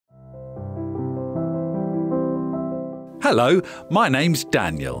Hello, my name's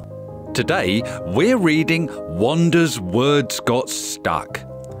Daniel. Today we're reading WANDA'S Words Got Stuck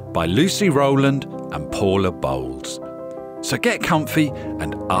by Lucy Rowland and Paula Bowles. So get comfy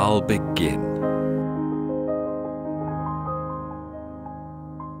and I'll begin.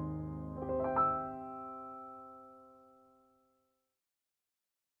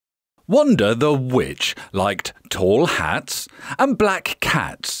 Wanda the witch liked tall hats and black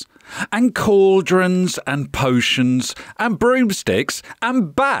cats and cauldrons and potions and broomsticks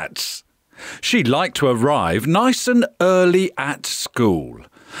and bats. She liked to arrive nice and early at school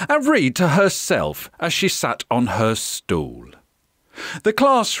and read to herself as she sat on her stool. The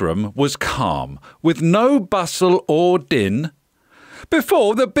classroom was calm, with no bustle or din,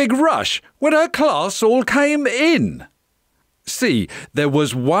 before the big rush when her class all came in. See, there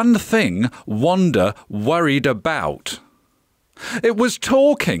was one thing Wanda worried about. It was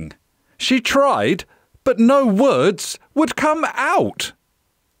talking. She tried, but no words would come out.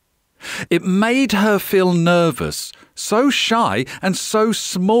 It made her feel nervous, so shy and so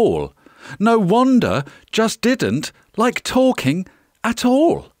small. No wonder just didn't like talking at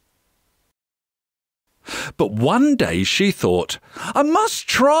all. But one day she thought, I must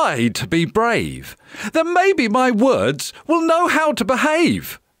try to be brave. Then maybe my words will know how to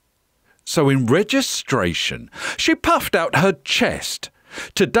behave. So in registration, she puffed out her chest.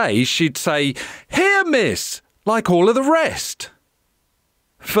 Today she'd say, "Here, miss," like all of the rest.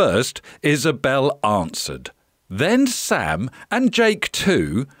 First, Isabel answered, then Sam and Jake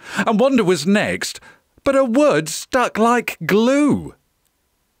too, and Wanda was next, but her words stuck like glue.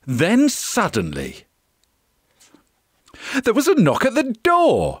 Then suddenly, there was a knock at the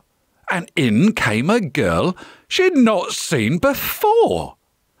door, and in came a girl she'd not seen before.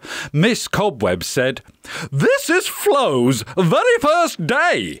 Miss Cobweb said, "This is Flo's very first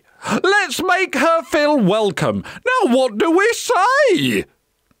day. Let's make her feel welcome. Now what do we say?"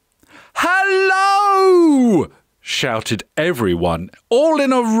 "Hello!" shouted everyone, all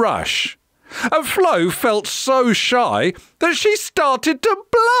in a rush. And Flo felt so shy that she started to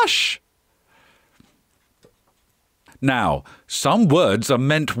blush. Now, some words are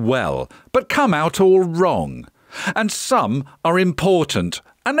meant well, but come out all wrong. And some are important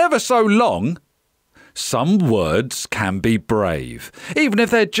and ever so long. Some words can be brave, even if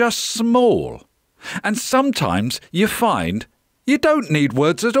they're just small. And sometimes you find you don't need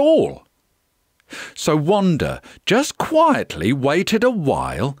words at all. So Wanda just quietly waited a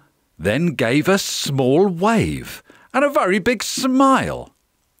while, then gave a small wave and a very big smile.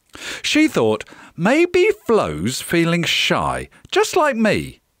 She thought, maybe Flo's feeling shy, just like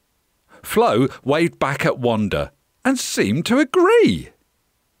me. Flo waved back at Wanda and seemed to agree.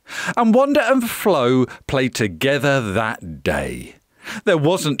 And Wanda and Flo played together that day. There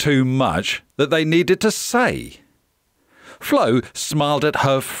wasn't too much that they needed to say. Flo smiled at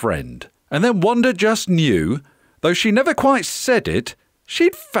her friend, and then Wanda just knew, though she never quite said it,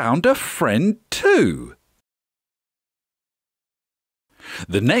 she'd found a friend too.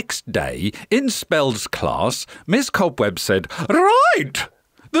 The next day, in Spells class, Miss Cobweb said, "Right!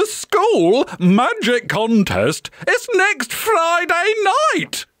 The school magic contest is next Friday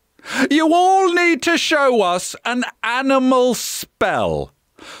night. You all need to show us an animal spell."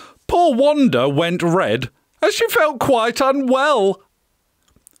 Poor Wanda went red as she felt quite unwell.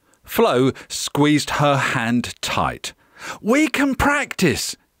 Flo squeezed her hand tight. "We can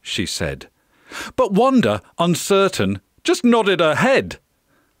practice," she said. But Wanda, uncertain, just nodded her head.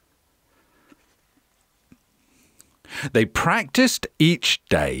 They practiced each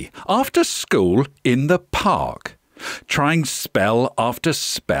day after school in the park, trying spell after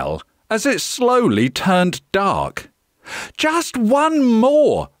spell as it slowly turned dark. "Just one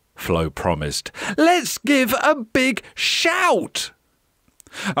more," Flo promised. "Let's give a big shout."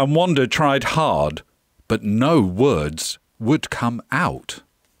 And Wanda tried hard, but no words would come out.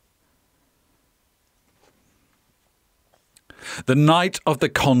 The night of the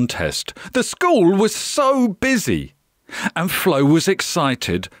contest, the school was so busy, and Flo was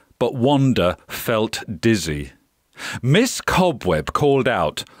excited, but Wanda felt dizzy. Miss Cobweb called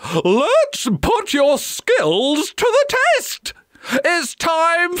out, "Let's put your skills to the test! It's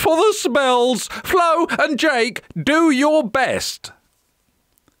time for the spells. Flo and Jake, do your best."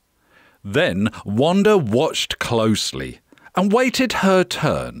 Then Wanda watched closely and waited her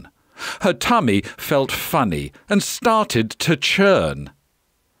turn. Her tummy felt funny and started to churn.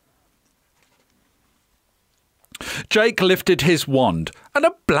 Jake lifted his wand and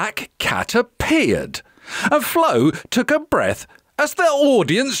a black cat appeared, and Flo took a breath as the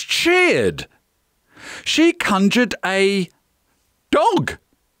audience cheered. She conjured a dog,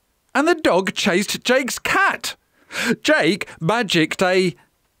 and the dog chased Jake's cat. Jake magicked a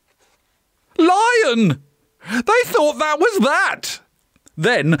lion. They thought that was that.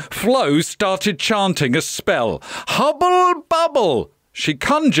 Then Flo started chanting a spell. Hubble bubble. She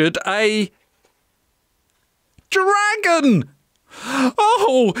conjured a dragon.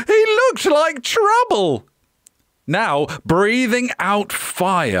 Oh, he looked like trouble. Now, breathing out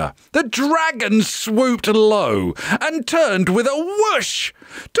fire, the dragon swooped low and turned with a whoosh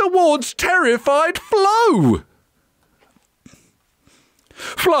towards terrified Flo.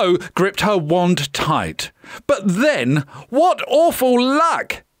 Flo gripped her wand tight, but then, what awful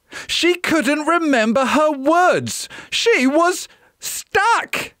luck! She couldn't remember her words. She was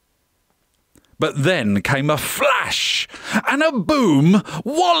stuck. But then came a flash and a boom,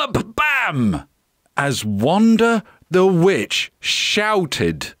 wallop bam, as Wanda the witch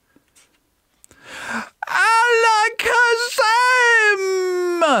shouted, Alakazam!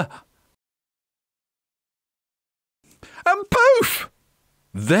 And poof!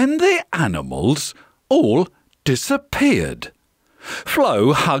 Then the animals all disappeared.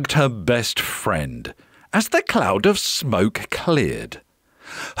 Flo hugged her best friend as the cloud of smoke cleared.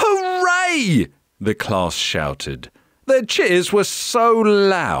 Hooray! The class shouted. Their cheers were so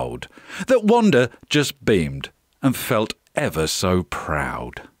loud that Wanda just beamed and felt ever so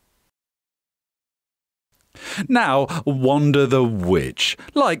proud. Now Wanda the witch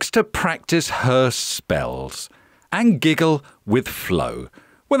likes to practice her spells and giggle with Flo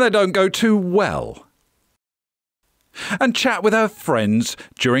when they don't go too well, and chat with her friends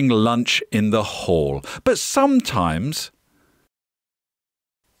during lunch in the hall. But sometimes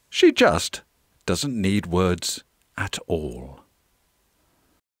she just doesn't need words at all.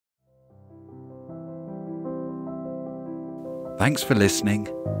 Thanks for listening.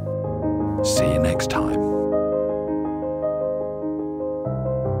 See you next time.